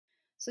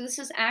So this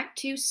is Act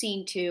 2,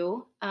 Scene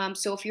 2.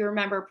 So if you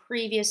remember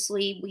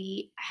previously,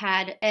 we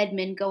had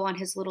Edmund go on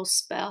his little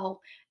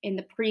spell in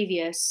the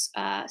previous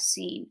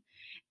scene.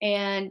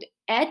 And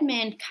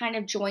Edmund kind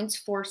of joins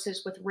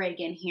forces with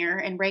Regan here.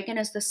 And Regan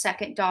is the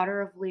second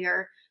daughter of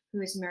Lear,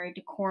 who is married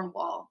to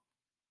Cornwall.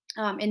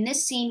 In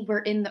this scene, we're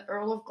in the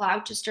Earl of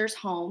Gloucester's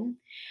home.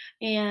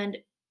 And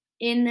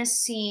in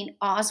this scene,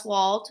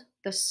 Oswald,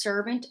 the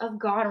servant of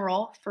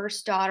Goneril,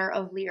 first daughter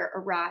of Lear,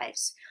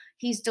 arrives.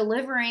 He's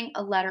delivering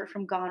a letter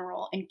from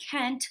Goneril, and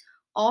Kent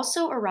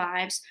also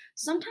arrives.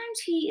 Sometimes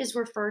he is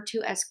referred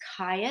to as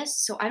Caius,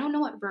 so I don't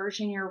know what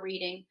version you're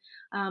reading,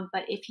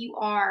 but if you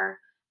are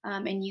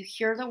and you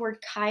hear the word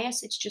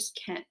Caius, it's just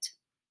Kent.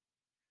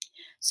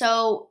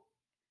 So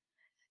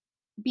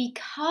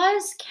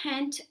because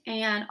Kent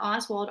and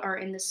Oswald are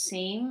in the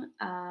same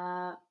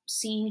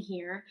scene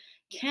here,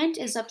 Kent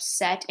is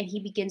upset and he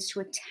begins to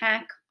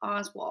attack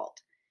Oswald.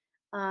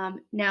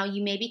 Now,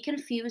 you may be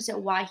confused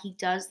at why he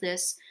does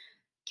this.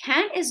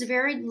 Kent is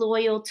very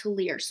loyal to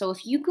Lear. So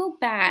if you go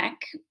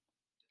back,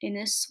 and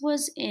this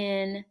was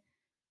in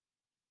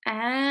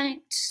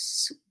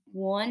Act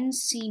 1,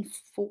 Scene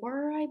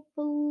 4, I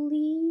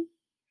believe.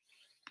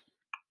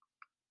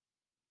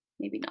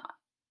 Maybe not.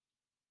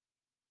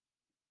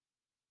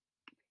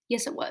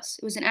 Yes, it was.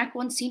 It was in Act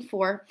 1, Scene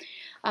 4.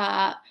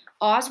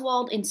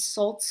 Oswald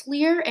insults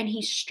Lear, and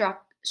he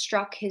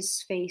struck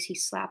his face. He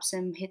slaps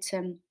him, hits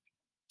him.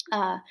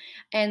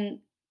 And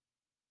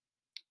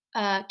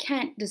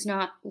Kent does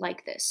not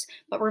like this.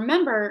 But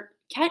remember,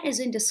 Kent is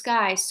in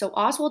disguise, so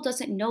Oswald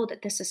doesn't know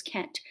that this is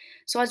Kent.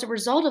 So as a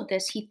result of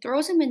this, he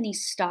throws him in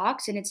these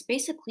stocks, and it's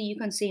basically, you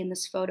can see in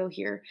this photo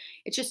here,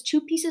 it's just two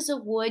pieces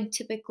of wood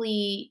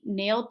typically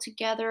nailed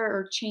together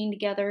or chained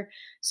together.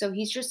 So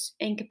he's just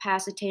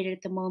incapacitated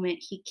at the moment.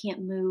 He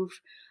can't move,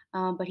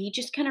 but he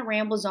just kind of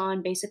rambles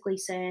on, basically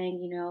saying,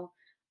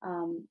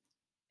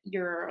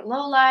 you're a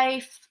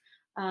lowlife,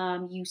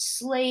 you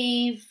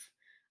slave,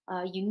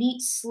 you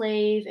neat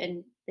slave,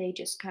 and they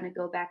just kind of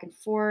go back and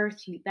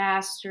forth. You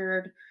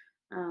bastard.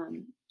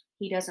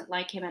 He doesn't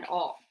like him at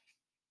all.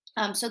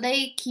 So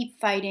they keep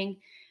fighting.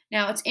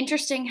 Now it's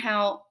interesting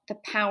how the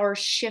powers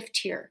shift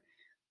here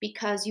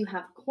because you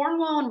have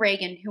Cornwall and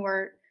Regan, who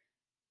are,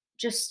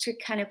 just to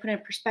kind of put in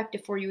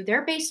perspective for you,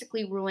 they're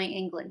basically ruling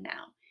England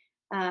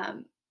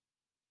now.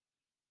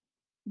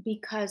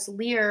 Because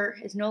Lear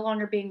is no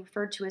longer being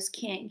referred to as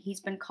king. He's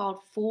been called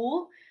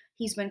fool.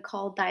 He's been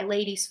called thy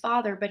lady's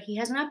father, but he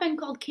has not been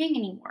called king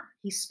anymore.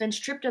 He's been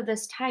stripped of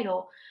this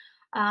title.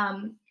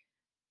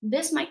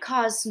 This might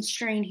cause some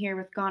strain here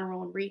with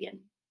Goneril and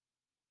Regan.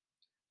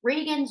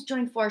 Regan's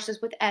joined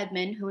forces with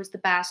Edmund, who is the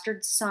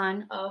bastard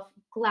son of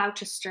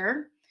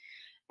Gloucester,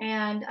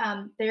 and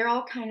they're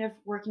all kind of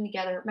working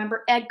together.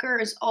 Remember, Edgar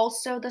is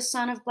also the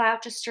son of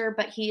Gloucester,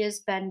 but he has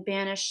been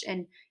banished,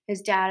 and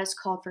his dad is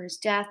called for his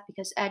death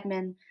because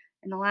Edmund,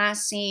 in the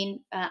last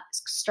scene,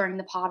 is stirring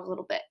the pot a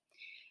little bit.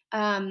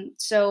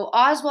 So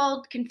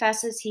Oswald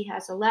confesses he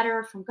has a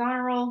letter from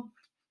Goneril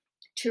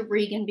to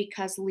Regan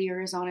because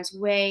Lear is on his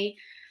way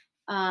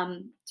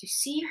to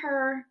see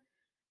her.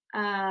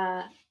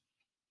 By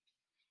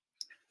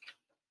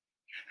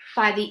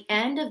the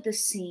end of the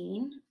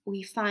scene,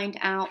 we find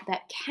out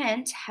that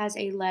Kent has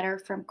a letter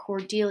from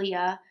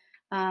Cordelia,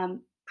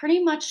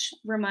 pretty much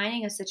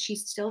reminding us that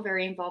she's still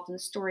very involved in the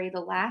story. The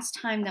last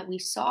time that we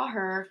saw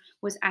her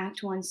was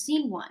Act 1,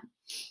 Scene 1.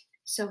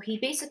 So he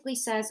basically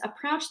says,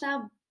 approach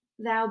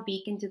thou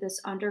beacon to this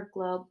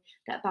underglobe,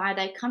 that by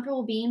thy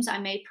comfortable beams I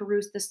may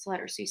peruse this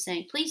letter. So he's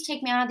saying, please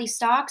take me out of these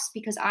stocks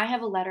because I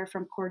have a letter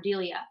from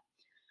Cordelia.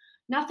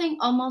 Nothing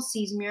almost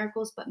sees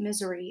miracles but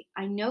misery.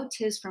 I know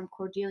 'tis from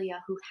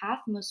Cordelia, who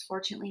hath most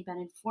fortunately been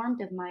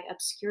informed of my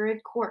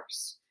obscured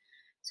course.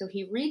 So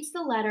he reads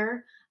the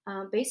letter,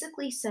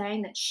 basically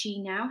saying that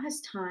she now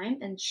has time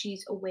and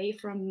she's away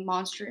from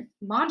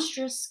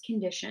monstrous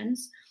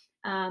conditions,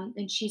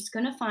 and she's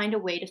going to find a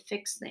way to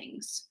fix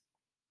things.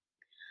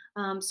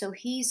 So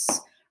he's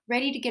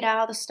ready to get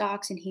out of the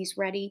stocks and he's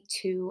ready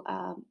to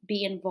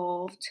be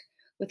involved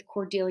with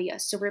Cordelia.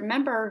 So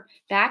remember,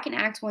 back in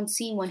Act 1,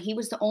 Scene 1, he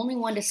was the only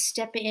one to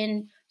step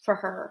in for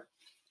her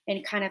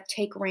and kind of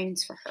take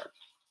reins for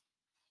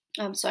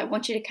her. So I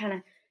want you to kind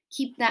of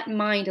keep that in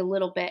mind a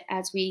little bit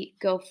as we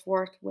go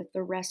forth with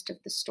the rest of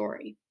the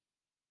story.